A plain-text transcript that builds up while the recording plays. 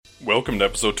Welcome to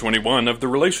episode 21 of the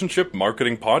Relationship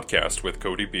Marketing Podcast with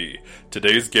Cody B.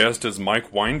 Today's guest is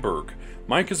Mike Weinberg.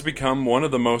 Mike has become one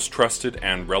of the most trusted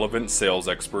and relevant sales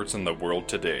experts in the world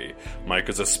today. Mike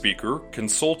is a speaker,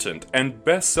 consultant, and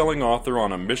best-selling author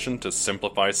on a mission to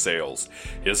simplify sales.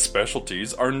 His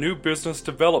specialties are new business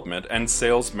development and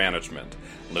sales management.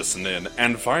 Listen in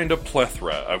and find a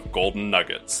plethora of golden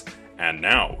nuggets. And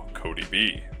now, Cody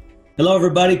B. Hello,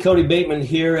 everybody. Cody Bateman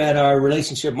here at our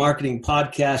Relationship Marketing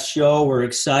Podcast show. We're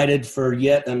excited for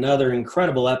yet another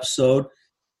incredible episode.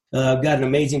 I've got an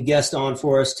amazing guest on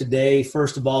for us today.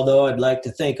 First of all, though, I'd like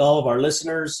to thank all of our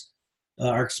listeners,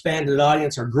 our expanded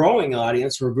audience, our growing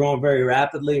audience. We're growing very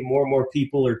rapidly. More and more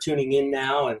people are tuning in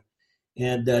now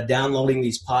and downloading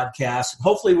these podcasts.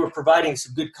 Hopefully, we're providing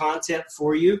some good content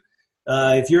for you.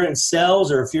 If you're in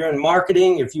sales or if you're in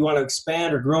marketing, if you want to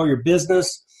expand or grow your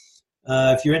business,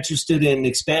 if you're interested in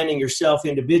expanding yourself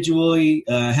individually,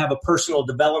 have a personal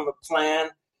development plan,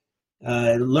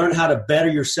 learn how to better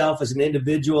yourself as an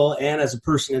individual and as a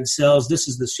person in sales, this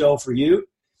is the show for you.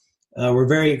 We're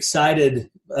very excited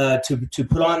to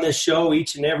put on this show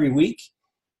each and every week,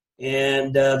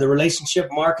 and the Relationship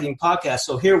Marketing Podcast.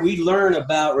 So here we learn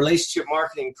about relationship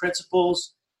marketing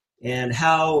principles and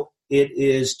how it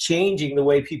is changing the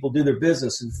way people do their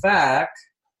business. In fact,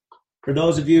 for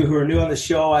those of you who are new on the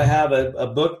show, I have a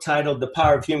book titled The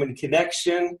Power of Human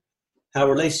Connection, How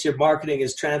Relationship Marketing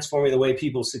is Transforming the Way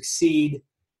People Succeed.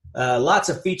 Lots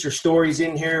of feature stories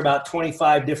in here, about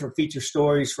 25 different feature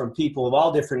stories from people of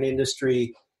all different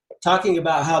industry, talking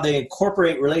about how they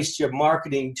incorporate relationship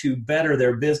marketing to better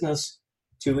their business,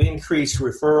 to increase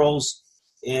referrals,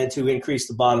 and to increase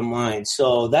the bottom line.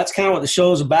 So that's kind of what the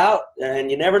show is about,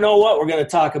 and you never know what we're going to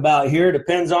talk about here.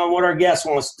 Depends on what our guest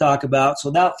wants to talk about. So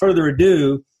without further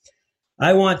ado,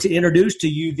 I want to introduce to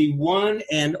you the one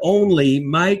and only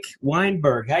Mike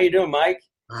Weinberg. How you doing, Mike?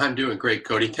 I'm doing great,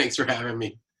 Cody. Thanks for having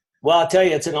me. Well, I'll tell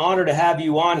you, it's an honor to have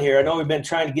you on here. I know we've been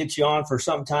trying to get you on for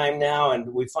some time now,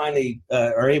 and we finally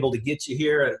are able to get you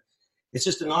here. It's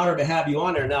just an honor to have you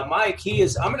on there. Now, Mike,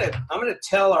 I'm going to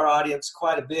tell our audience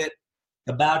quite a bit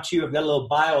about you. I've got a little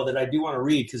bio that I do want to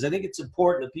read because I think it's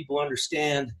important that people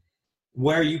understand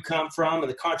where you come from and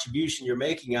the contribution you're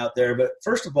making out there. But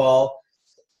first of all,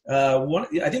 I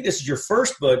think this is your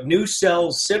first book, New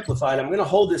Sales Simplified. I'm going to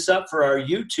hold this up for our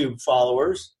YouTube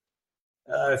followers.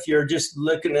 If you're just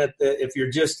if you're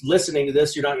just listening to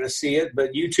this, you're not going to see it.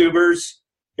 But YouTubers,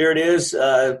 here it is,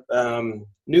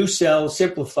 New Sales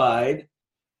Simplified.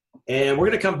 And we're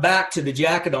going to come back to the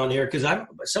jacket on here because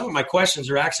some of my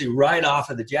questions are actually right off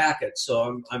of the jacket.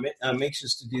 So I'm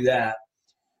anxious to do that.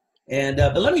 And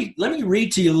but let me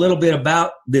read to you a little bit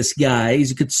about this guy.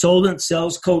 He's a consultant,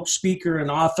 sales coach, speaker,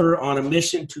 and author on a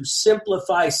mission to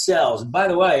simplify sales. And by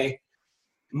the way,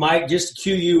 Mike, just to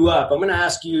cue you up, I'm going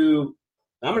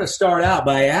to start out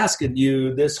by asking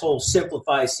you this whole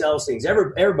simplify sales things.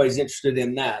 Everybody's interested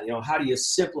in that. You know, how do you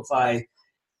simplify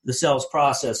the sales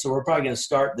process? So we're probably going to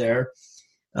start there.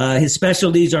 His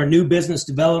specialties are new business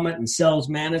development and sales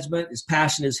management. His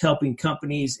passion is helping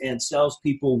companies and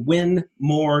salespeople win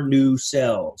more new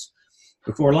sales.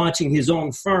 Before launching his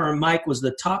own firm, Mike was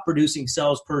the top producing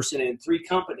salesperson in 3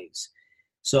 companies.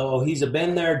 So he's a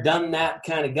been there, done that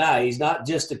kind of guy. He's not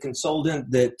just a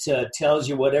consultant that tells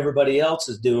you what everybody else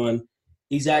is doing.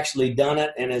 He's actually done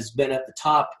it and has been at the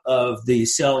top of the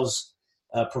sales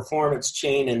performance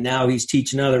chain, and now he's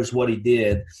teaching others what he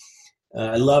did.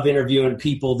 I love interviewing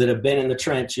people that have been in the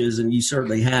trenches, and you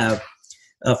certainly have.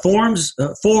 Forbes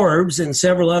and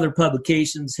several other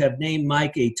publications have named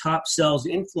Mike a top sales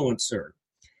influencer.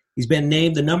 He's been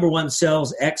named the #1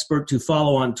 sales expert to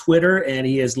follow on Twitter, and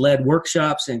he has led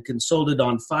workshops and consulted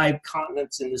on 5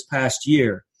 continents in this past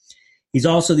year. He's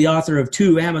also the author of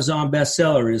 2 Amazon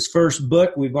bestsellers. His first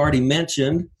book, we've already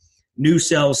mentioned, New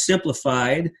Sales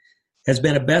Simplified, has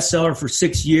been a bestseller for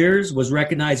 6 years, was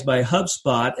recognized by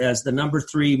HubSpot as the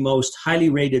 #3 most highly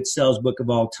rated sales book of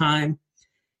all time.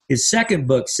 His second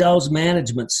book, Sales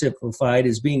Management Simplified,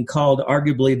 is being called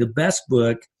arguably the best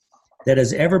book that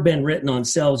has ever been written on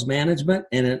sales management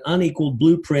and an unequaled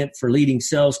blueprint for leading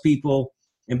salespeople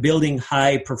and building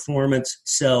high-performance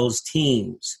sales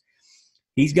teams.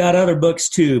 He's got other books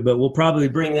too, but we'll probably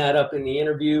bring that up in the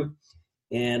interview.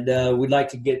 And we'd like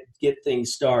to get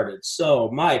things started. So,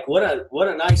 Mike, what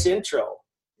a nice intro.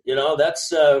 You know,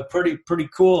 that's pretty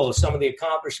cool. Some of the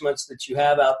accomplishments that you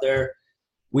have out there.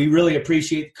 We really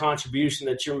appreciate the contribution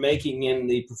that you're making in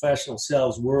the professional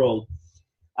sales world.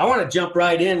 I want to jump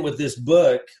right in with this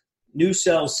book, New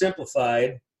Sales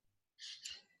Simplified.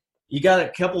 You got a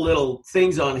couple little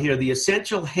things on here. The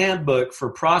Essential Handbook for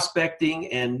Prospecting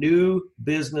and New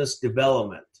Business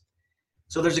Development.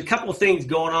 So there's a couple of things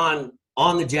going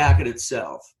on the jacket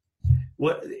itself.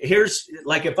 Here's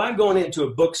like if I'm going into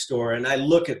a bookstore and I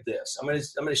look at this, I'm going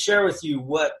to share with you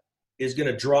what is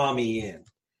going to draw me in.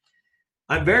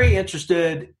 I'm very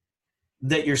interested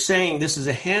that you're saying this is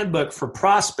a handbook for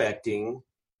prospecting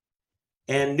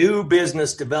and new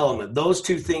business development. Those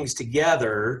two things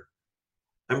together,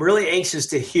 I'm really anxious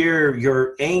to hear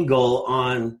your angle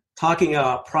on talking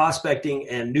about prospecting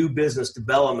and new business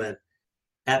development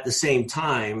at the same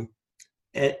time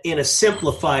in a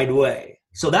simplified way.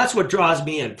 So that's what draws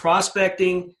me in.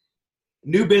 Prospecting,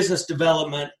 new business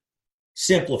development,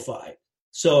 simplified.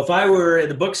 So if I were at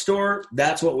the bookstore,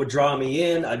 that's what would draw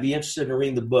me in. I'd be interested in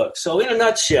reading the book. So in a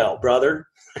nutshell, brother,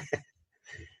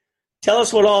 tell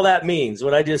us what all that means,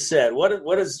 what I just said. What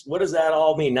does that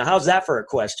all mean? Now, how's that for a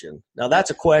question? Now, that's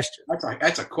a question.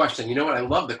 That's a question. You know what? I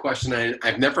love the question.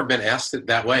 I've never been asked it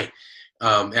that way.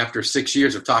 After 6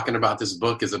 years of talking about this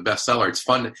book as a bestseller, it's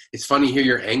fun. It's fun to hear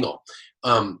your angle.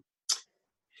 I'll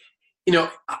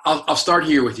start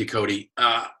here with you, Cody.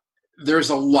 There's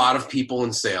a lot of people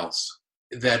in sales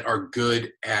that are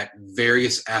good at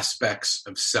various aspects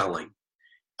of selling.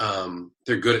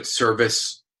 They're good at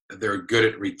service. They're good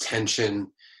at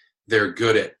retention. They're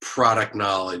good at product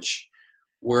knowledge.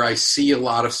 Where I see a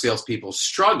lot of salespeople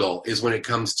struggle is when it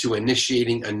comes to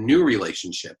initiating a new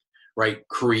relationship, right?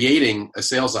 Creating a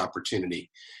sales opportunity,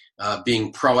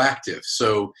 being proactive.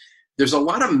 So there's a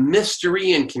lot of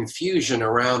mystery and confusion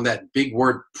around that big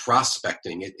word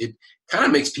prospecting. It kind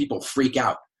of makes people freak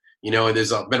out.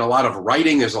 There's been a lot of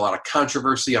writing. There's a lot of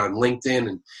controversy on LinkedIn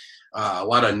and a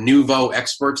lot of nouveau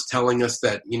experts telling us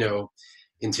that,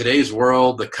 in today's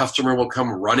world, the customer will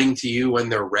come running to you when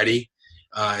they're ready,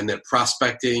 and that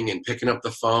prospecting and picking up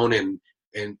the phone and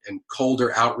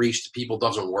colder outreach to people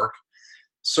doesn't work.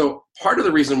 So part of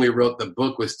the reason we wrote the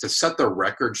book was to set the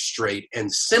record straight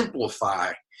and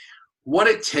simplify what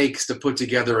it takes to put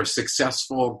together a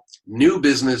successful new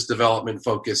business development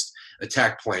focused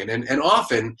attack plan. And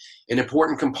often an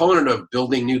important component of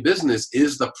building new business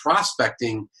is the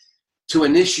prospecting to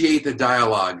initiate the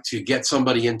dialogue, to get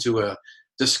somebody into a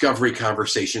discovery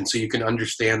conversation so you can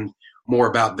understand more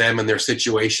about them and their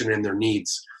situation and their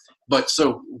needs. But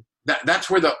so that's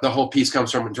where the whole piece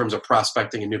comes from in terms of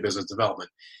prospecting and new business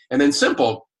development. And then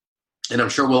simple, and I'm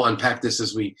sure we'll unpack this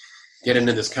as we get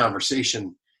into this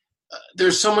conversation,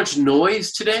 there's so much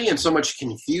noise today and so much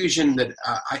confusion that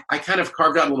I kind of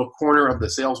carved out a little corner of the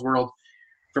sales world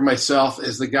for myself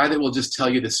as the guy that will just tell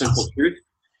you the simple truth.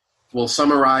 We'll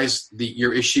summarize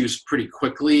your issues pretty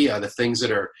quickly, the things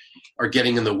that are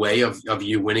getting in the way of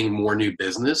you winning more new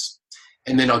business.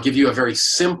 And then I'll give you a very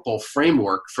simple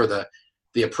framework for the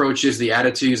approaches, the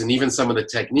attitudes, and even some of the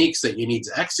techniques that you need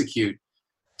to execute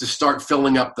to start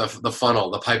filling up the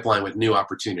funnel, the pipeline with new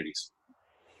opportunities.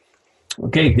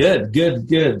 Okay,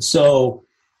 good. So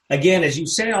again, as you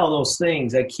say all those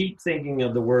things, I keep thinking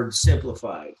of the word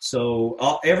simplified.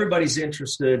 So everybody's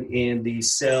interested in the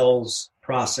sales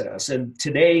process. And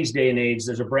today's day and age,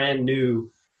 there's a brand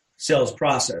new sales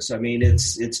process. I mean,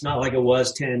 it's not like it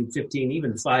was 10, 15,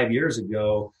 even 5 years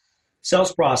ago.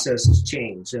 Sales process has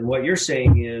changed. And what you're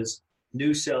saying is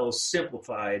new sales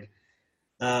simplified.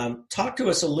 Talk to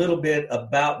us a little bit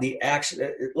about the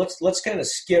action. Let's kind of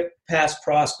skip past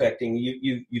prospecting.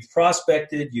 You've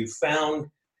prospected, you've found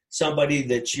somebody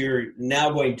that you're now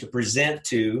going to present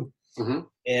to, mm-hmm.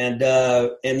 and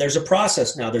there's a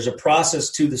process now. There's a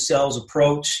process to the sales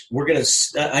approach.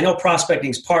 I know prospecting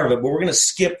is part of it, but we're going to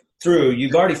skip through.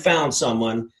 You've already found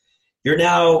someone. You're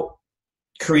now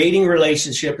creating a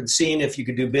relationship and seeing if you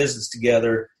could do business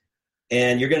together.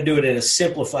 And you're going to do it in a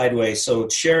simplified way. So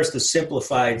share us the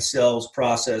simplified sales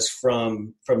process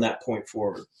from that point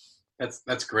forward.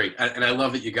 That's great. And I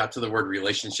love that you got to the word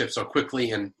relationship so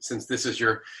quickly. And since this is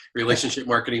your relationship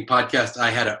marketing podcast, I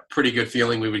had a pretty good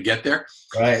feeling we would get there.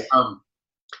 Right.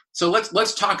 So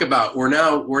let's talk about we're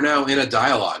now in a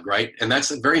dialogue, right? And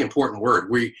that's a very important word.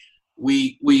 We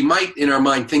might in our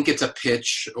mind think it's a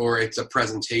pitch or it's a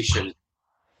presentation,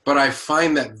 but I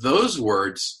find that those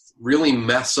words really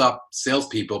mess up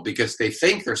salespeople because they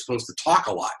think they're supposed to talk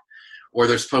a lot or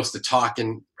they're supposed to talk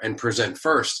and present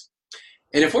first.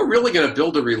 And if we're really going to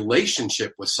build a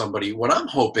relationship with somebody, what I'm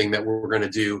hoping that we're going to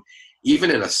do, even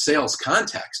in a sales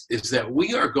context, is that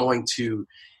we are going to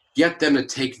get them to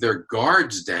take their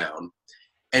guards down,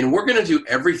 and we're going to do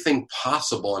everything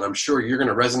possible, and I'm sure you're going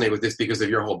to resonate with this because of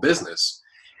your whole business.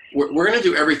 We're going to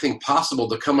do everything possible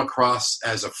to come across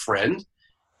as a friend,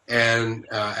 and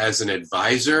as an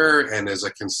advisor and as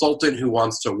a consultant who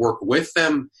wants to work with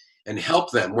them and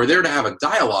help them. We're there to have a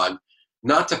dialogue,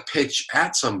 not to pitch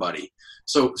at somebody.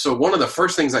 So one of the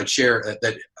first things I'd share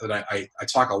that I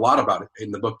talk a lot about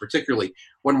in the book, particularly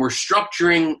when we're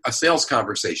structuring a sales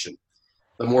conversation,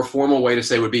 the more formal way to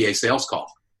say would be a sales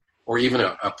call or even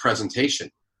a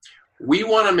presentation. We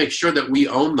want to make sure that we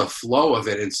own the flow of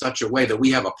it in such a way that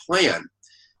we have a plan,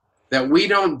 that we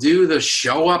don't do the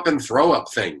show up and throw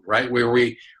up thing, right? Where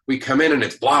we come in and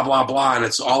it's blah, blah, blah, and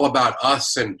it's all about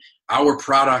us and our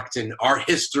product and our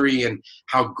history and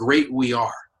how great we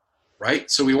are,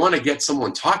 right? So we want to get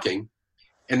someone talking,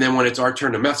 and then when it's our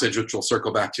turn to message, which we'll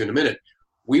circle back to in a minute,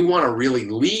 we want to really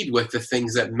lead with the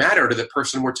things that matter to the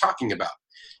person we're talking about.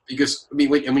 Because, I mean,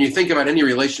 when you think about any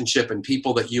relationship and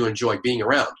people that you enjoy being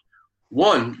around,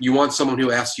 one, you want someone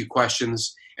who asks you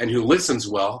questions and who listens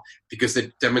well because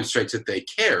it demonstrates that they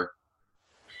care.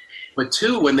 But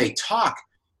two, when they talk,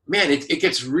 man, it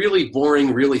gets really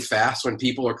boring really fast when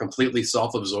people are completely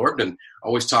self-absorbed and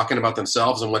always talking about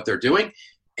themselves and what they're doing.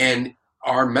 And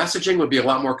our messaging would be a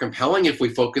lot more compelling if we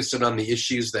focused it on the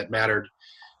issues that mattered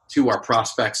to our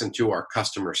prospects and to our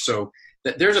customers. So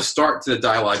there's a start to the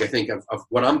dialogue, I think, of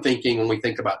what I'm thinking when we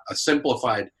think about a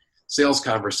simplified sales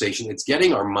conversation. It's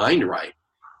getting our mind right,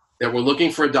 that we're looking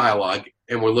for a dialogue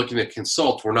and we're looking to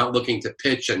consult. We're not looking to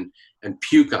pitch and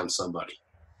puke on somebody.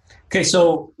 Okay,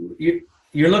 so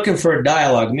you're looking for a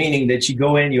dialogue, meaning that you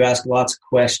go in, you ask lots of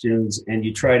questions, and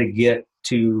you try to get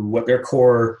to what their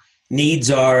core needs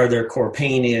are, their core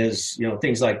pain is,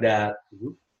 things like that.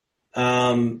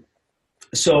 Mm-hmm.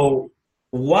 So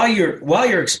while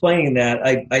you're explaining that,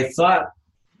 I thought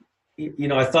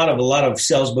of a lot of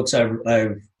sales books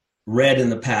I've read in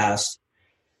the past,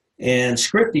 and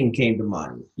scripting came to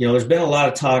mind. There's been a lot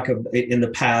of talk in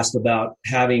the past about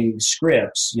having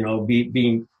scripts,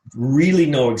 being really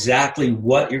know exactly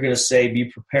what you're going to say, be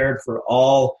prepared for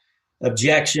all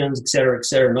objections, et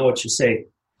cetera, know what you say.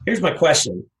 Here's my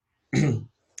question.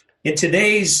 In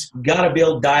today's gotta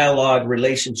build dialogue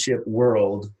relationship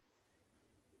world,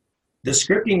 does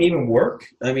scripting even work?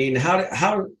 I mean,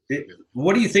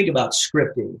 what do you think about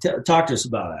scripting? Talk to us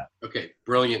about that. Okay,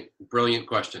 brilliant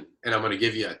question. And I'm going to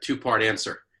give you a two-part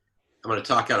answer. I'm going to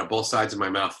talk out of both sides of my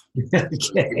mouth.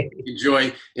 Okay.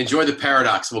 Enjoy the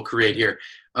paradox we'll create here,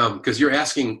 because you're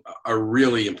asking a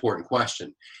really important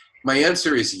question. My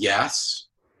answer is yes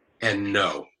and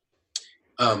no.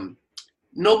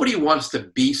 Nobody wants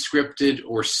to be scripted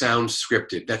or sound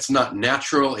scripted. That's not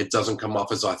natural. It doesn't come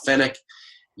off as authentic.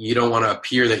 You don't want to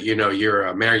appear that you're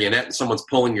a marionette and someone's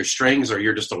pulling your strings, or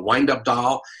you're just a wind-up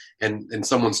doll and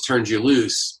someone's turned you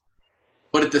loose.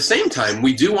 But at the same time,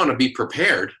 we do want to be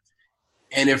prepared.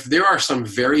 And if there are some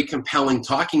very compelling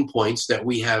talking points that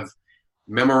we have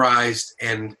memorized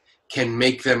and can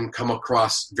make them come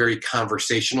across very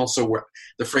conversational, so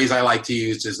the phrase I like to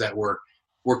use is that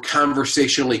we're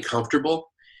conversationally comfortable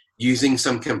using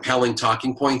some compelling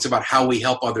talking points about how we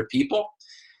help other people,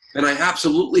 then I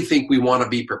absolutely think we want to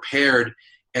be prepared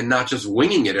and not just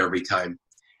winging it every time.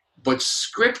 But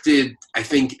scripted, I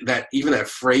think that even that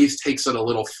phrase takes it a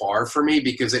little far for me,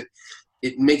 because it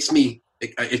makes me,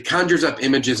 it conjures up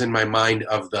images in my mind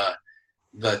of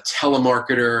the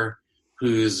telemarketer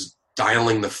who's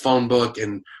dialing the phone book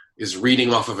and is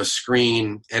reading off of a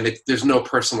screen, and there's no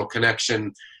personal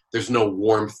connection, there's no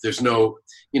warmth, there's no,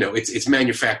 it's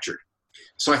manufactured.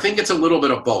 So I think it's a little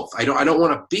bit of both. I don't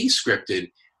want to be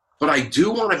scripted, but I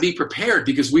do want to be prepared,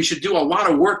 because we should do a lot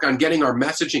of work on getting our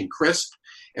messaging crisp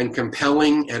and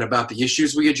compelling, and about the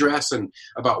issues we address, and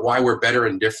about why we're better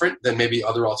and different than maybe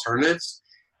other alternatives.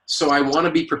 So I want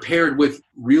to be prepared with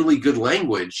really good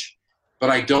language, but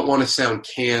I don't want to sound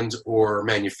canned or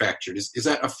manufactured. Is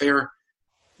that a fair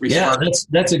response? Yeah,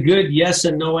 that's a good yes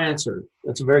and no answer.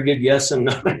 That's a very good yes and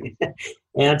no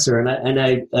answer. And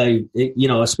I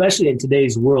especially in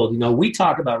today's world, we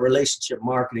talk about relationship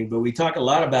marketing, but we talk a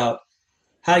lot about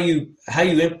how you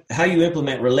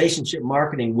implement relationship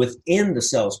marketing within the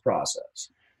sales process.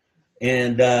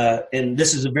 And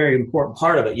this is a very important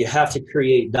part of it. You have to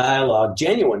create dialogue,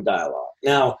 genuine dialogue.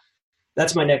 Now,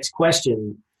 that's my next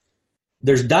question.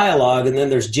 There's dialogue, and then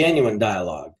there's genuine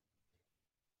dialogue.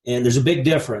 And there's a big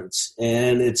difference.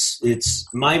 And it's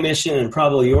my mission, and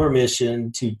probably your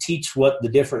mission, to teach what the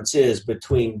difference is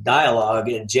between dialogue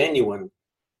and genuine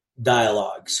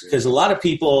dialogues. Because a lot of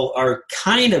people are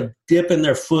kind of dipping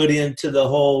their foot into the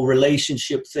whole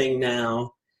relationship thing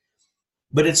now,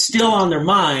 but it's still on their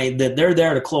mind that they're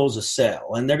there to close a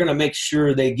sale, and they're going to make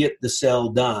sure they get the sale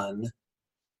done.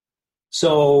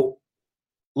 So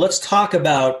let's talk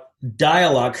about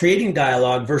dialogue, creating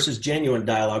dialogue versus genuine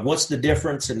dialogue. What's the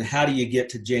difference, and how do you get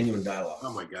to genuine dialogue?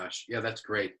 Oh my gosh. Yeah, that's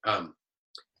great.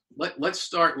 Let's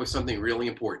start with something really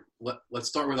important. Let's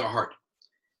start with our heart.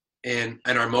 and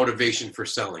our motivation for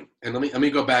selling. And let me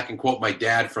go back and quote my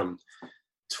dad from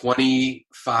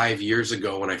 25 years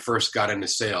ago when I first got into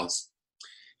sales.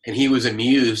 And he was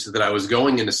amused that I was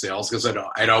going into sales because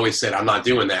I'd always said, I'm not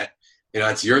doing that.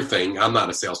 It's your thing. I'm not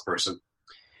a salesperson.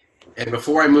 And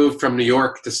before I moved from New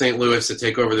York to St. Louis to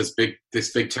take over this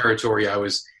big territory I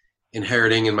was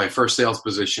inheriting in my first sales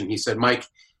position, he said, Mike,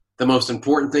 the most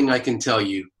important thing I can tell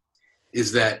you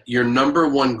is that your number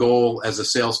one goal as a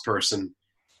salesperson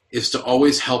is to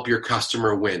always help your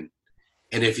customer win.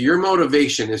 And if your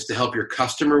motivation is to help your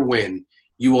customer win,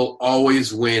 you will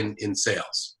always win in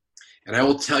sales. And I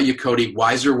will tell you, Cody,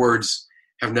 wiser words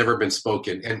have never been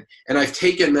spoken. And I've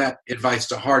taken that advice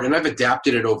to heart, and I've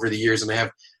adapted it over the years, and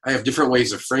I have different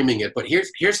ways of framing it. But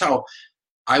here's how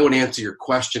I would answer your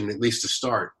question, at least to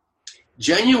start.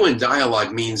 Genuine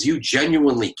dialogue means you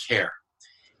genuinely care.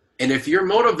 And if your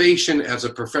motivation as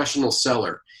a professional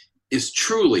seller is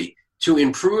truly to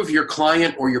improve your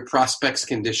client or your prospect's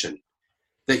condition,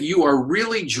 that you are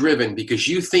really driven because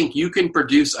you think you can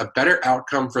produce a better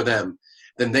outcome for them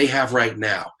than they have right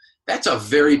now, that's a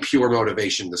very pure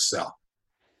motivation to sell.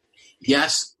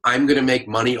 Yes, I'm going to make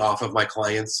money off of my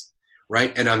clients,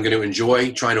 right? And I'm going to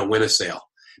enjoy trying to win a sale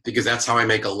because that's how I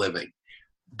make a living.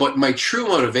 But my true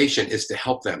motivation is to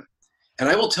help them. And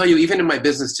I will tell you, even in my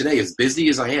business today, as busy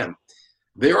as I am,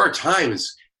 there are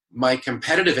times my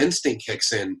competitive instinct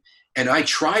kicks in and I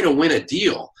try to win a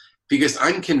deal because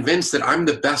I'm convinced that I'm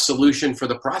the best solution for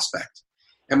the prospect.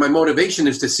 And my motivation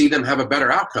is to see them have a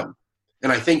better outcome.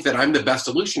 And I think that I'm the best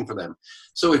solution for them.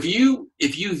 So if you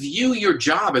view your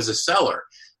job as a seller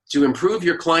to improve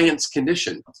your client's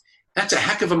condition, that's a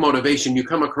heck of a motivation. You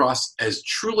come across as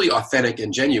truly authentic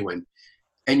and genuine,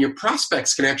 and your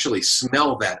prospects can actually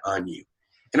smell that on you.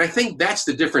 And I think that's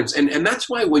the difference. And that's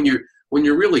why when you're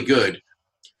really good,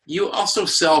 you also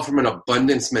sell from an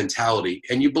abundance mentality,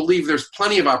 and you believe there's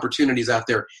plenty of opportunities out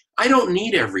there. I don't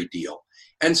need every deal.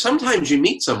 And sometimes you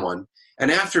meet someone,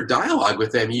 and after dialogue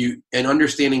with them, and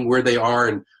understanding where they are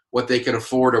and what they can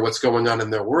afford or what's going on in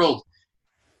their world,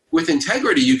 with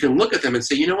integrity, you can look at them and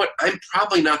say, you know what, I'm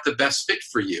probably not the best fit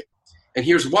for you. And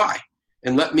here's why.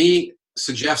 And let me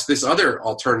suggest this other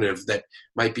alternative that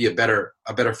might be a better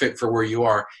fit for where you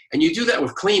are. And you do that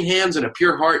with clean hands and a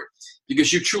pure heart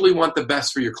because you truly want the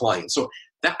best for your client. So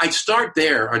that I start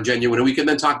there on genuine, and we can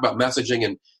then talk about messaging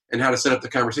and how to set up the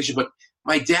conversation. But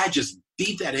my dad just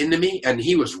beat that into me, and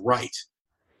he was right.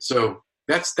 So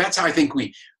that's how I think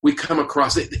we come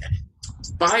across it.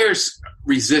 Buyers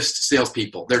resist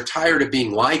salespeople. They're tired of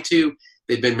being lied to.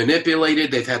 They've been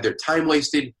manipulated. They've had their time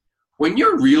wasted. When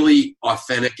you're really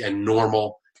authentic and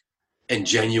normal and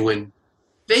genuine,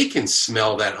 they can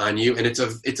smell that on you, and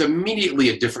it's immediately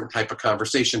a different type of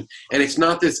conversation. And it's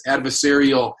not this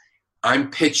adversarial, I'm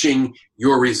pitching,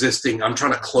 you're resisting, I'm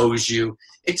trying to close you.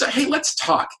 It's hey, let's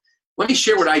talk. Let me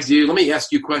share what I do. Let me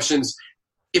ask you questions.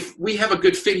 If we have a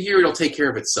good fit here, it'll take care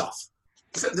of itself.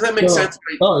 Does that make sense?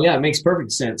 Oh, yeah, it makes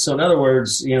perfect sense. So in other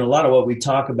words, a lot of what we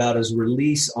talk about is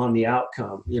release on the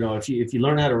outcome. If you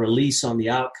learn how to release on the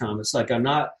outcome, it's like a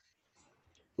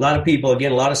lot of people,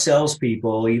 again, a lot of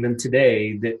salespeople, even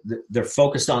today, they're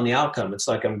focused on the outcome. It's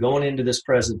like I'm going into this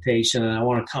presentation and I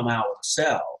want to come out with a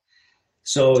sell.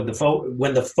 So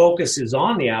when the focus is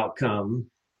on the outcome,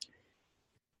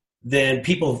 then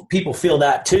people feel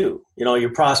that too.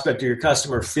 Your prospect or your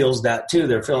customer feels that too.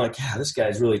 They're feeling like, yeah, this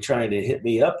guy's really trying to hit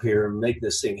me up here and make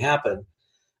this thing happen.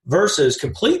 Versus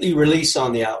completely release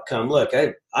on the outcome. Look,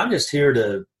 I'm just here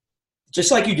to,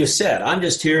 just like you just said, I'm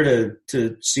just here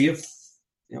to see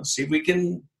if we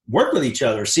can work with each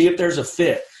other, see if there's a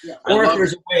fit, or if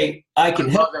there's a way I can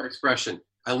help. I love that expression.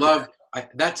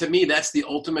 That to me, that's the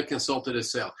ultimate consultative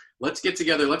sale. Let's get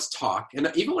together, let's talk.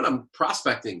 And even when I'm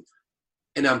prospecting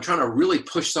and I'm trying to really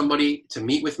push somebody to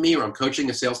meet with me, or I'm coaching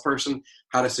a salesperson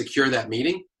how to secure that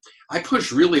meeting, I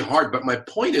push really hard. But my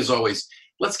point is always,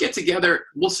 let's get together.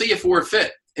 We'll see if we're a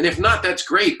fit. And if not, that's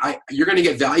great. You're going to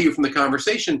get value from the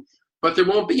conversation, but there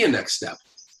won't be a next step.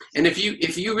 And if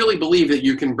you really believe that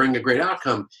you can bring a great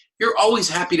outcome, you're always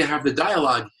happy to have the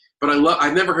dialogue. But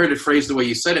I've never heard it phrased the way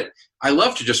you said it. I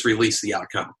love to just release the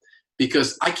outcome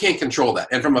because I can't control that.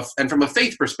 And from a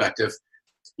faith perspective,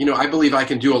 I believe I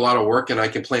can do a lot of work and I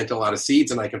can plant a lot of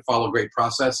seeds and I can follow a great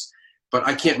process, but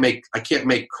I can't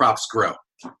make crops grow.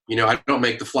 I don't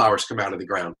make the flowers come out of the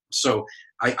ground. So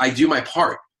I do my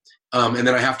part. And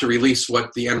then I have to release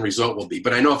what the end result will be.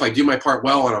 But I know if I do my part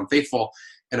well and I'm faithful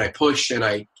and I push and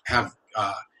I have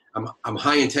I'm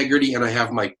high integrity and I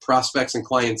have my prospects and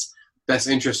clients' best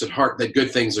interest at heart, that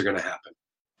good things are going to happen.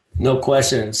 No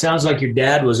question. It sounds like your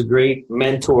dad was a great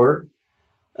mentor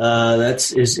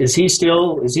Is he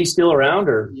still around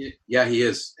or? Yeah, he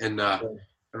is. And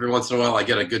every once in a while, I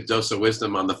get a good dose of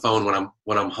wisdom on the phone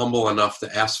when I'm humble enough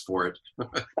to ask for it.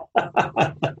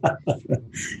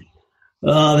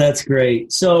 Oh, that's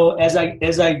great. So as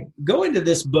I go into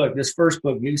this book, this first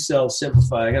book, New Sales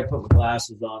Simplified, I got to put my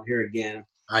glasses on here again.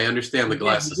 I understand the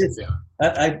glasses.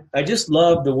 I just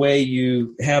love the way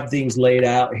you have things laid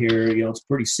out here. It's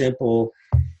pretty simple,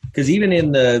 because even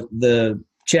in the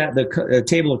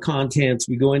table of contents,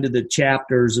 we go into the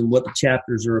chapters and what the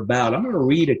chapters are about. I'm going to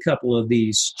read a couple of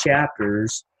these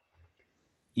chapters.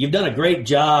 You've done a great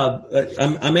job.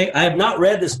 I have not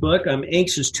read this book. I'm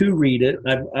anxious to read it.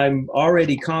 I'm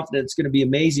already confident it's going to be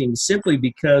amazing, simply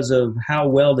because of how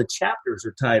well the chapters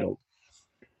are titled.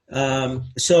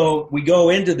 So we go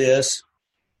into this: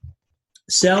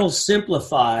 Sales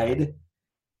Simplified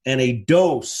and a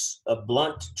Dose of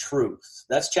Blunt Truth.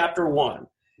 That's chapter 1.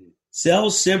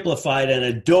 Sales Simplified and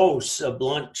a Dose of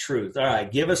Blunt Truth. All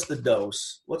right, give us the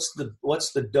dose. What's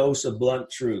the dose of blunt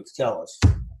truth? Tell us.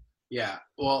 Yeah,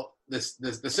 well, the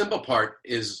simple part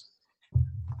is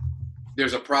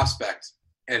there's a prospect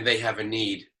and they have a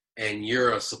need, and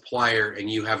you're a supplier and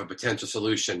you have a potential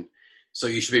solution. So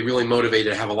you should be really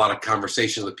motivated to have a lot of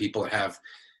conversations with people that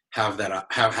have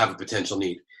a potential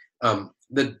need.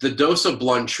 The dose of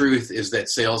blunt truth is that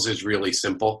sales is really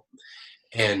simple,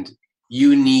 and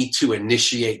you need to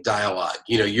initiate dialogue.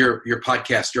 Your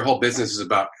podcast, your whole business is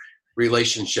about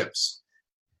relationships.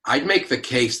 I'd make the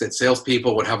case that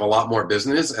salespeople would have a lot more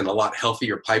business and a lot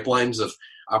healthier pipelines of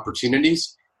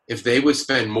opportunities if they would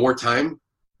spend more time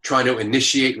trying to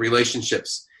initiate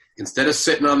relationships. Instead of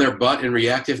sitting on their butt in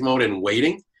reactive mode and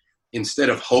waiting, instead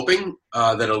of hoping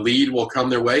that a lead will come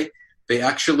their way, they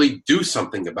actually do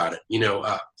something about it.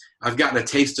 I've gotten a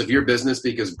taste of your business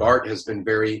because Bart has been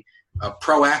very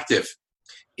proactive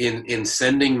in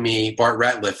sending me, Bart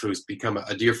Ratliff, who's become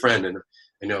a dear friend and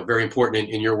I know very important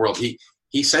in your world.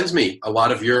 He sends me a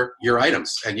lot of your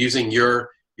items, and using your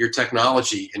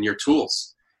technology and your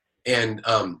tools, and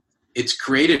it's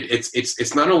created.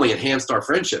 It's not only enhanced our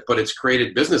friendship, but it's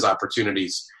created business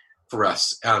opportunities for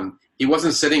us. He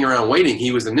wasn't sitting around waiting;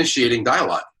 he was initiating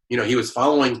dialogue. He was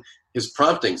following his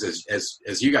promptings,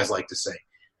 as you guys like to say.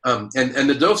 And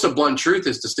the dose of blunt truth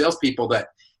is to salespeople that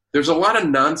there's a lot of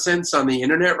nonsense on the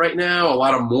internet right now. A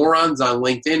lot of morons on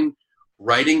LinkedIn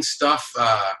writing stuff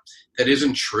that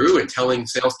isn't true and telling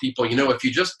salespeople, if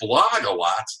you just blog a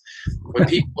lot, when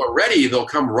people are ready, they'll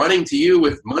come running to you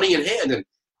with money in hand. And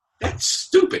that's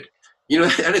stupid,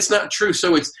 and it's not true.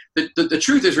 So it's the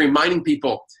truth is reminding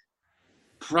people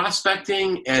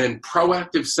prospecting and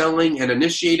proactive selling and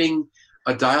initiating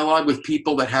a dialogue with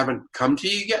people that haven't come to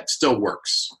you yet still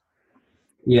works.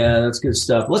 Yeah, that's good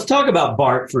stuff. Let's talk about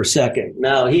Bart for a second.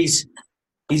 Now, he's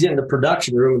in the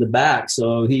production room in the back,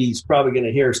 so he's probably going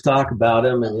to hear us talk about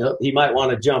him, and he might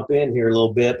want to jump in here a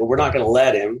little bit, but we're not going to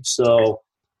let him. So,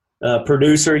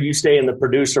 producer, you stay in the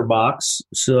producer box.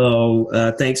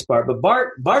 So, thanks, Bart. But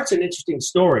Bart's an interesting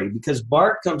story because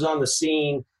Bart comes on the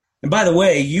scene. And by the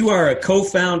way, you are a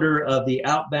co-founder of the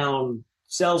Outbound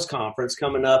Sales Conference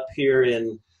coming up here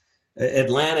in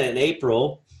Atlanta in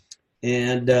April.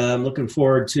 And I'm looking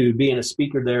forward to being a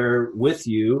speaker there with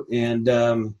you.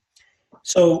 And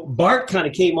so Bart kind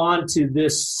of came on to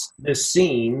this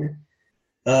scene,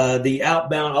 all the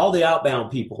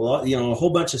outbound people, a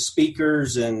whole bunch of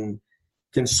speakers and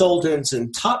consultants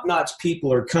and top-notch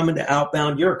people are coming to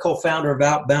Outbound. You're a co-founder of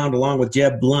Outbound along with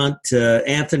Jeb Blunt,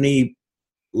 Anthony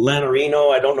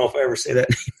Lanarino. I don't know if I ever say that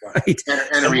name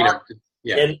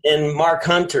right. And Mark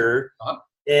Hunter. Uh-huh.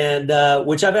 And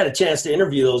which I've had a chance to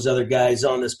interview those other guys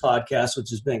on this podcast,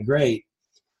 which has been great.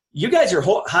 You guys are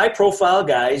high-profile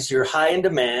guys. You're high in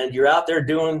demand. You're out there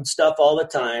doing stuff all the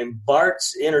time.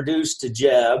 Bart's introduced to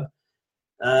Jeb.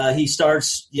 He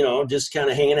starts, just kind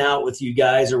of hanging out with you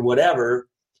guys or whatever.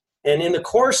 And in the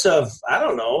course of,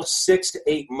 6 to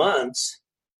 8 months,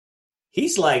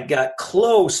 he's got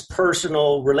close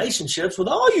personal relationships with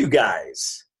all you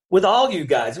guys. I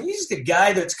mean, he's the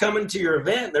guy that's coming to your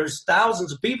event. There's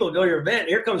thousands of people who go to your event.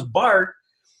 Here comes Bart.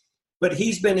 But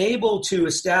he's been able to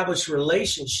establish a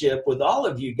relationship with all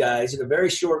of you guys in a very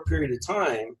short period of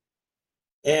time.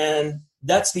 And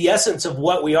that's the essence of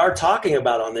what we are talking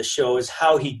about on this show is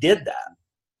how he did that.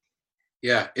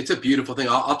 Yeah, it's a beautiful thing.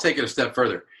 I'll take it a step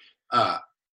further.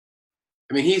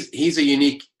 He's a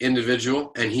unique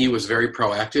individual, and he was very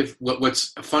proactive.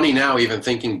 What's funny now, even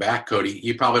thinking back, Cody,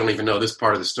 you probably don't even know this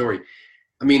part of the story.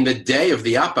 The day of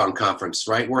the Outbound Conference,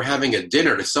 right, we're having a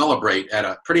dinner to celebrate at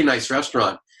a pretty nice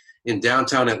restaurant in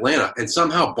downtown Atlanta, and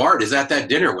somehow Bart is at that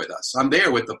dinner with us. I'm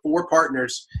there with the 4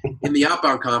 partners in the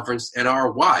Outbound Conference and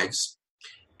our wives,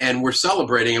 and we're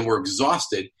celebrating and we're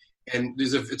exhausted. And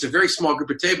it's a very small group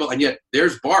of table, and yet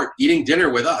there's Bart eating dinner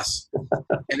with us.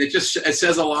 And it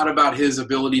says a lot about his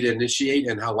ability to initiate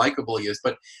and how likable he is.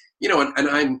 But,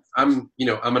 and I'm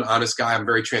an honest guy. I'm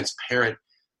very transparent.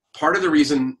 Part of the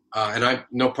reason, and I have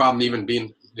no problem even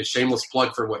being a shameless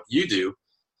plug for what you do,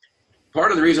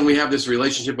 part of the reason we have this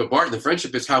relationship with Bart and the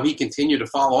friendship is how he continued to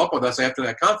follow up with us after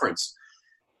that conference.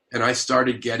 And I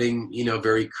started getting,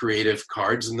 very creative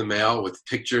cards in the mail with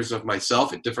pictures of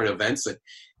myself at different events that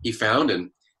he found.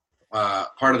 And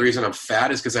part of the reason I'm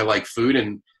fat is because I like food,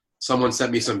 and someone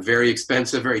sent me some very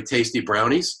expensive, very tasty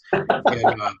brownies.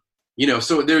 And,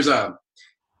 so there's a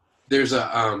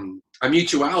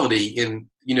mutuality in,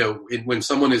 when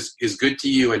someone is good to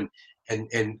you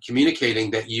and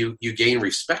communicating that you gain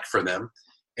respect for them,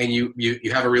 and you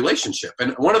have a relationship.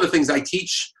 And one of the things I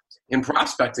teach in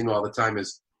prospecting all the time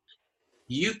is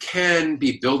you can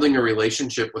be building a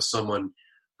relationship with someone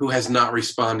who has not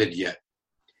responded yet.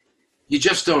 You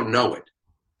just don't know it.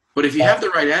 But if you have the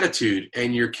right attitude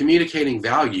and you're communicating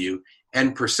value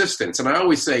and persistence, and I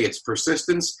always say it's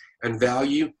persistence and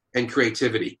value and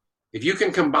creativity. If you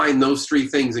can combine those three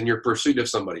things in your pursuit of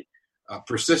somebody,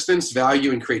 persistence,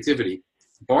 value, and creativity,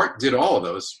 Bart did all of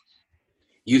those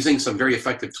using some very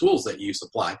effective tools that you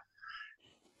supply.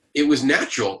 It was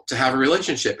natural to have a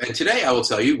relationship. And today, I will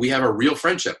tell you, we have a real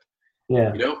friendship.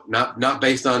 Yeah. Not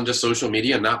based on just social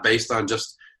media, not based on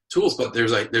just tools, but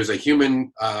there's a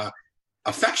human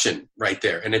affection right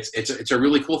there, and it's a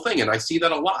really cool thing, and I see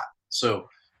that a lot. So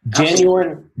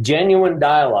genuine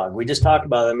dialogue. We just talked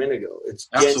about it a minute ago. It's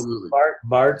absolutely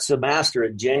Bart's a master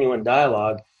at genuine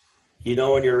dialogue.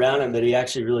 When you're around him that he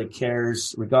actually really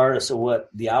cares, regardless of what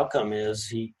the outcome is.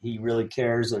 He really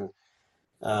cares, and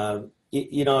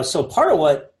So part of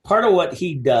what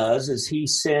he does is he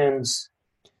sends.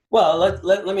 Well,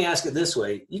 let me ask it this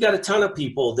way. You got a ton of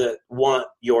people that want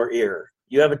your ear.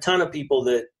 You have a ton of people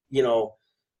that,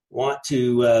 want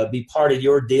to be part of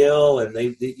your deal, and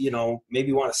they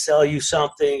maybe want to sell you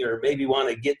something, or maybe want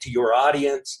to get to your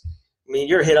audience. I mean,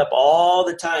 you're hit up all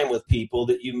the time with people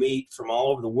that you meet from all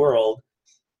over the world,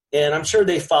 and I'm sure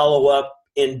they follow up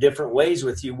in different ways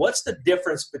with you. What's the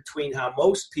difference between how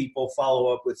most people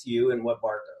follow up with you and what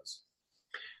Bart does?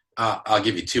 I'll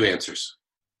give you two answers.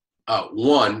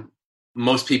 One,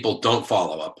 most people don't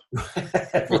follow up.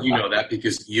 You know that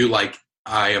because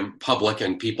I am public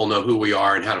and people know who we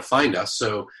are and how to find us.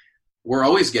 So we're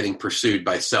always getting pursued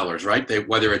by sellers, right?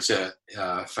 Whether it's a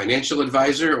financial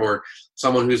advisor or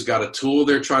someone who's got a tool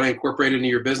they're trying to incorporate into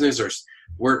your business, or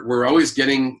we're always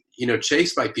getting,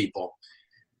 chased by people.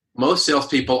 Most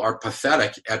salespeople are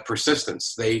pathetic at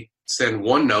persistence. They send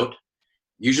one note.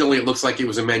 Usually it looks like it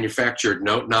was a manufactured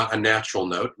note, not a natural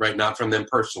note, right? Not from them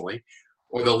personally.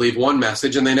 Or they'll leave one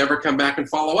message and they never come back and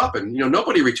follow up. And,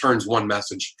 nobody returns one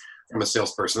message from a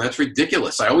salesperson. That's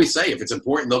ridiculous. I always say if it's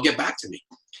important, they'll get back to me.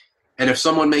 And if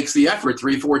someone makes the effort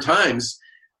 3-4 times,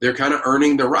 they're kind of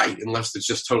earning the right, unless it's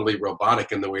just totally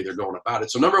robotic in the way they're going about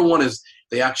it. So number one is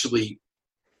the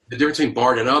difference between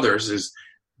Bart and others is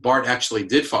Bart actually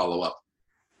did follow up.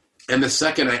 And the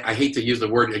second, I hate to use the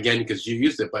word again because you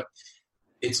used it, but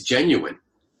it's genuine.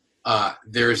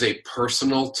 There is a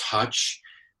personal touch.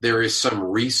 There is some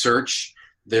research.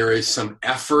 There is some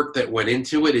effort that went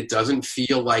into it. It doesn't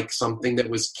feel like something that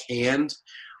was canned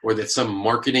or that some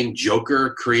marketing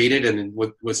joker created and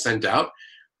was sent out.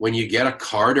 When you get a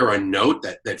card or a note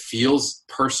that feels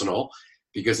personal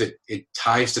because it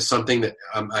ties to something that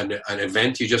an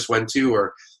event you just went to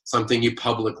or something you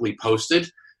publicly posted,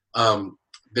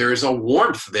 there is a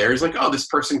warmth there. It's like, oh, this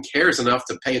person cares enough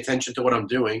to pay attention to what I'm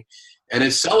doing and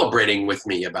is celebrating with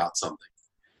me about something.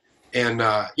 And,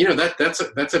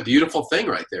 that's a beautiful thing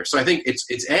right there. So I think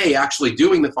it's actually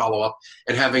doing the follow-up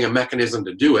and having a mechanism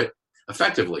to do it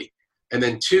effectively. And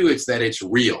then two, it's that it's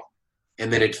real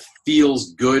and that it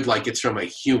feels good like it's from a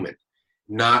human,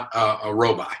 not a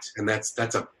robot. And that's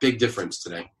a big difference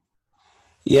today.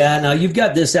 Yeah, now you've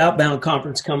got this Outbound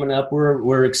conference coming up.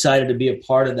 We're excited to be a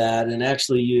part of that. And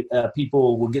actually,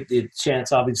 people will get the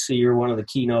chance. Obviously, you're one of the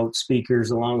keynote speakers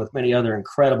along with many other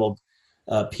incredible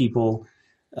people.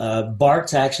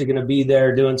 Bart's actually going to be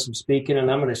there doing some speaking, and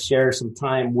I'm going to share some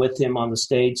time with him on the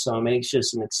stage. So I'm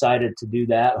anxious and excited to do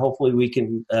that. Hopefully we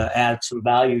can add some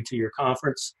value to your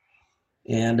conference.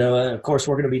 And, of course,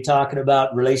 we're going to be talking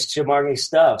about relationship marketing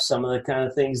stuff, some of the kind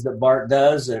of things that Bart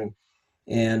does and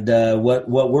what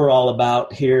we're all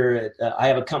about here. I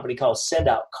have a company called Send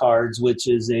Out Cards, which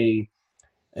is a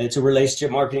It's a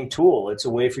relationship marketing tool. It's a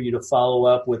way for you to follow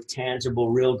up with tangible,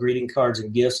 real greeting cards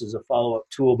and gifts as a follow-up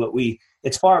tool. But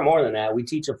it's far more than that. We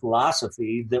teach a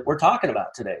philosophy that we're talking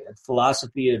about today, a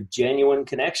philosophy of genuine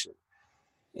connection.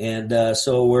 And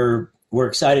so we're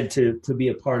excited to be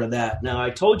a part of that. Now, I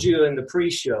told you in the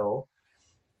pre-show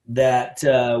that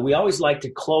we always like to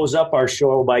close up our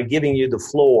show by giving you the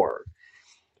floor.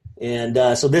 And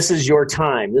so this is your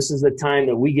time. This is the time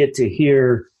that we get to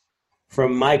hear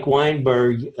from Mike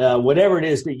Weinberg, whatever it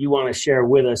is that you want to share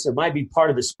with us. It might be part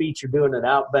of the speech you're doing at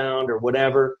Outbound or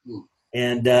whatever.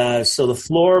 And so the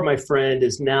floor, my friend,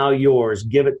 is now yours.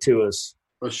 Give it to us.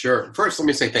 Well, sure. First, let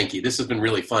me say thank you. This has been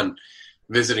really fun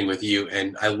visiting with you,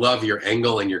 and I love your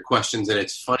angle and your questions. And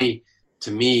it's funny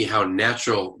to me how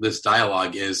natural this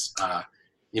dialogue is.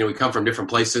 We come from different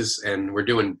places and we're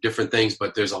doing different things,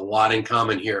 but there's a lot in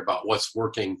common here about what's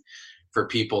working for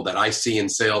people that I see in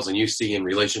sales and you see in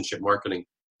relationship marketing.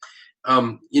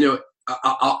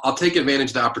 I'll take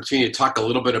advantage of the opportunity to talk a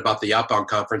little bit about the Outbound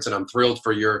Conference, and I'm thrilled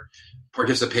for your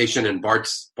participation in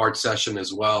Bart's session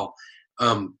as well.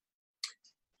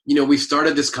 We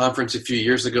started this conference a few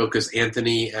years ago because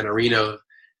Anthony and Arino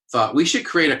thought we should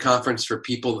create a conference for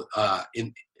people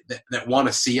that want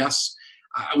to see us.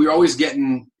 We were always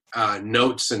getting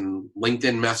notes and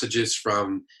LinkedIn messages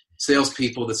from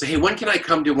salespeople that say, hey, when can I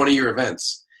come to one of your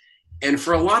events? And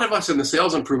for a lot of us in the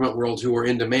sales improvement world who are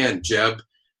in demand, Jeb,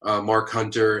 Mark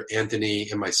Hunter, Anthony,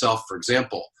 and myself, for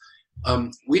example,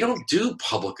 we don't do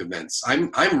public events. I'm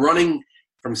running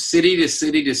from city to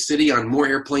city to city on more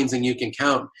airplanes than you can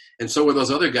count. And so are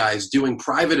those other guys doing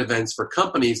private events for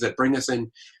companies that bring us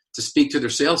in to speak to their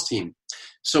sales team.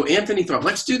 So Anthony thought,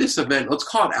 let's do this event. Let's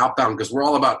call it Outbound because we're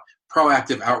all about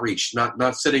proactive outreach,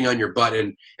 not sitting on your butt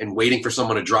and waiting for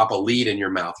someone to drop a lead in your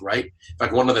mouth, right? In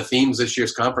fact, one of the themes this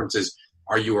year's conference is,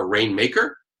 are you a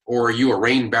rainmaker or are you a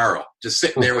rain barrel? Just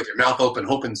sitting there with your mouth open,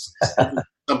 hoping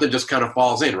something just kind of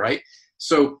falls in, right?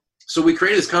 So we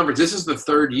created this conference. This is the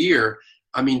third year.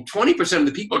 20% of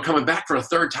the people are coming back for a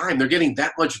third time. They're getting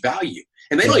that much value.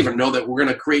 And they don't even know that we're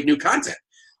going to create new content.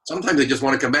 Sometimes they just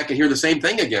want to come back and hear the same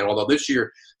thing again, although this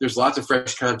year there's lots of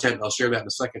fresh content, and I'll share that in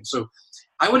a second. So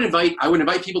I would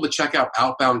invite people to check out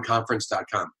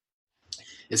outboundconference.com.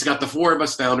 It's got the four of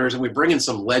us founders, and we bring in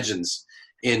some legends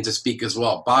in to speak as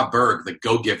well. Bob Berg, the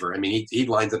go-giver. He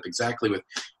lines up exactly with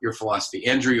your philosophy.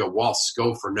 Andrea Walsh,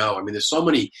 go for no. There's so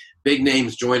many big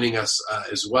names joining us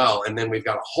as well. And then we've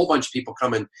got a whole bunch of people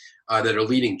coming that are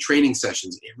leading training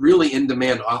sessions, really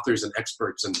in-demand authors and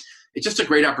experts. And it's just a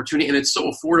great opportunity, and it's so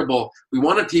affordable. We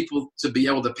wanted people to be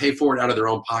able to pay for it out of their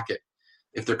own pocket.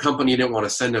 If their company didn't want to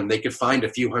send them, they could find a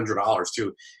few $100s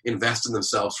to invest in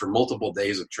themselves for multiple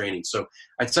days of training. So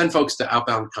I'd send folks to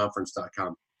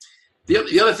outboundconference.com.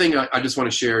 The other thing I just want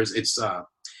to share is it's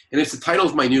the title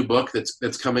of my new book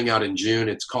that's coming out in June.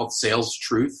 It's called Sales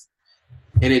Truth,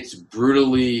 and it's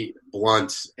brutally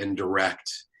blunt and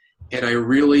direct. And I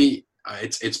really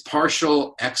it's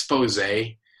partial expose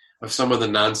of some of the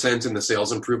nonsense in the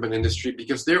sales improvement industry,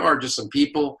 because there are just some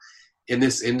people in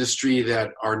this industry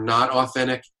that are not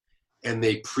authentic, and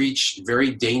they preach very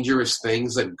dangerous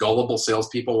things that gullible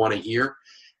salespeople want to hear.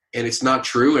 And it's not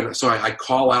true. And so I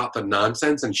call out the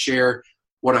nonsense and share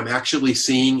what I'm actually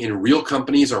seeing in real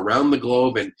companies around the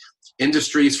globe, and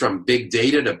industries from big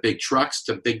data to big trucks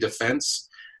to big defense,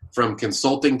 from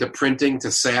consulting to printing to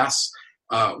SaaS,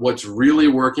 what's really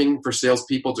working for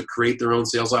salespeople to create their own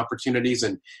sales opportunities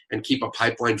and keep a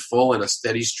pipeline full and a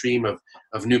steady stream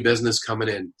of new business coming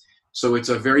in. So it's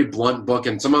a very blunt book,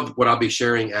 and some of what I'll be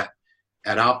sharing at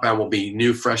Outbound will be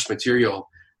new, fresh material,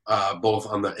 both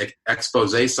on the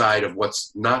expose side of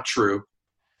what's not true,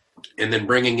 and then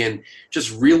bringing in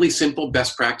just really simple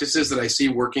best practices that I see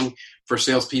working for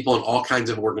salespeople in all kinds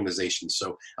of organizations.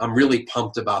 So I'm really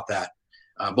pumped about that,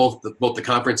 both the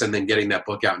conference and then getting that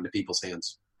book out into people's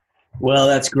hands. Well,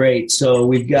 that's great. So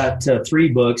we've got 3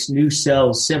 books: New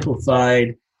Sales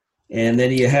Simplified, and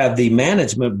then you have the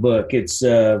management book. It's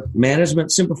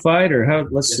Management Simplified, or how?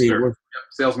 Let's see. Yep.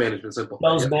 Sales Management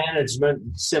Simplified. Sales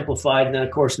Management Simplified, and then,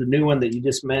 of course, the new one that you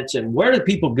just mentioned. Where do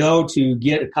people go to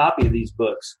get a copy of these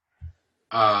books?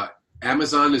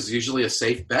 Amazon is usually a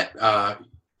safe bet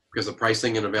because of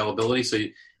pricing and availability. So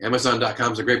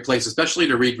Amazon.com is a great place, especially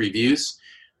to read reviews.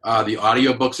 The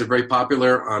audiobooks are very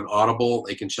popular on Audible.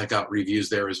 They can check out reviews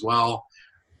there as well.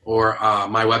 Or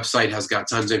my website has got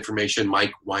tons of information,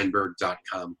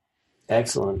 mikeweinberg.com.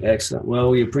 Excellent. Well,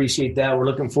 we appreciate that. We're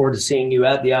looking forward to seeing you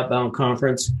at the Outbound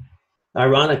Conference.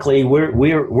 Ironically,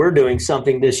 we're doing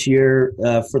something this year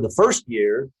for the first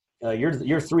year.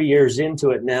 You're 3 years into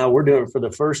it now. We're doing it for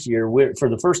the first year. For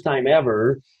the first time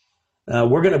ever, I'm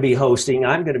going to be hosting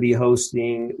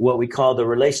what we call the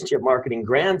Relationship Marketing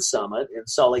Grand Summit in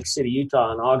Salt Lake City,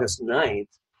 Utah on August 9th.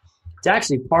 It's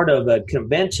actually part of a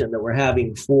convention that we're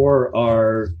having for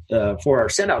our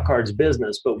Send Out Cards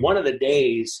business. But one of the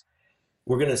days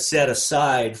we're going to set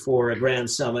aside for a Grand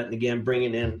Summit, and again,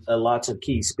 bringing in lots of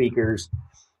key speakers.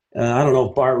 I don't know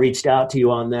if Bart reached out to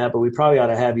you on that, but we probably ought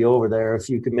to have you over there. If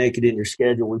you could make it in your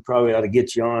schedule, we probably ought to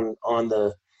get you on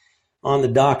the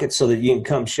docket so that you can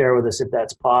come share with us if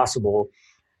that's possible.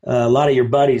 A lot of your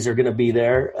buddies are going to be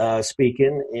there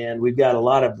speaking, and we've got a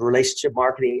lot of relationship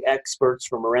marketing experts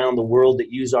from around the world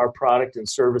that use our product and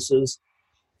services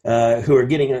who are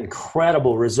getting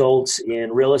incredible results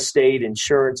in real estate,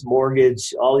 insurance,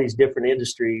 mortgage, all these different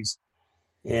industries.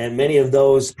 And many of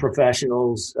those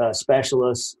professionals,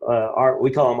 specialists,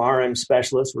 we call them RM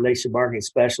specialists, relationship marketing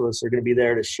specialists, are going to be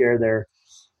there to share their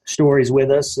stories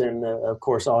with us. And of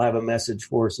course, I'll have a message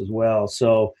for us as well.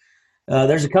 So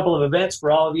there's a couple of events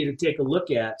for all of you to take a look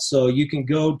at. So you can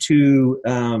go to,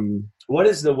 what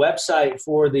is the website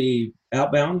for the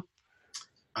Outbound?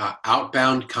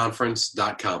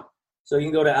 Outboundconference.com. So you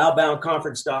can go to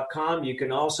outboundconference.com. You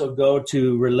can also go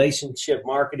to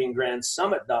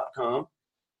relationshipmarketinggrandsummit.com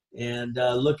and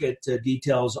look at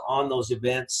details on those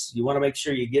events. You want to make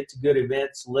sure you get to good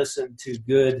events, listen to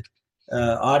good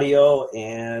audio,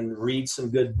 and read some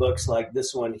good books like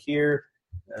this one here.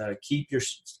 Keep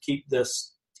the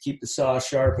saw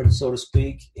sharpened, so to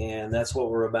speak, and that's what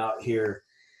we're about here.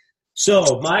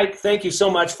 So, Mike, thank you so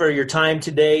much for your time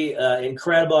today.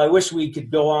 Incredible. I wish we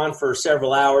could go on for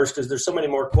several hours because there's so many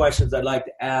more questions I'd like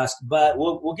to ask, but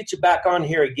we'll get you back on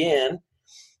here again,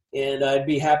 and I'd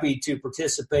be happy to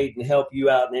participate and help you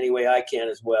out in any way I can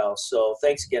as well. So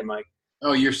thanks again, Mike.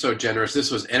 Oh, you're so generous. This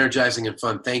was energizing and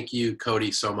fun. Thank you,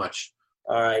 Cody, so much.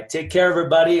 All right. Take care,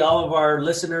 everybody. All of our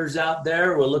listeners out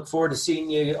there, we'll look forward to seeing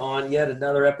you on yet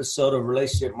another episode of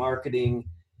Relationship Marketing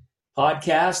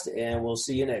Podcast, and we'll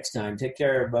see you next time. Take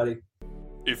care, everybody.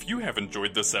 If you have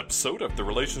enjoyed this episode of the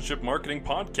Relationship Marketing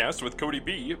Podcast with Cody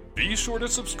B, be sure to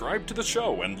subscribe to the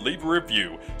show and leave a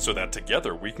review so that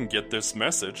together we can get this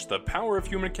message, The Power of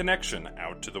Human Connection,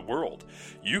 out to the world.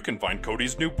 You can find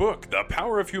Cody's new book, The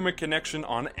Power of Human Connection,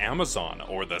 on Amazon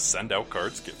or the Send Out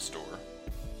Cards gift store.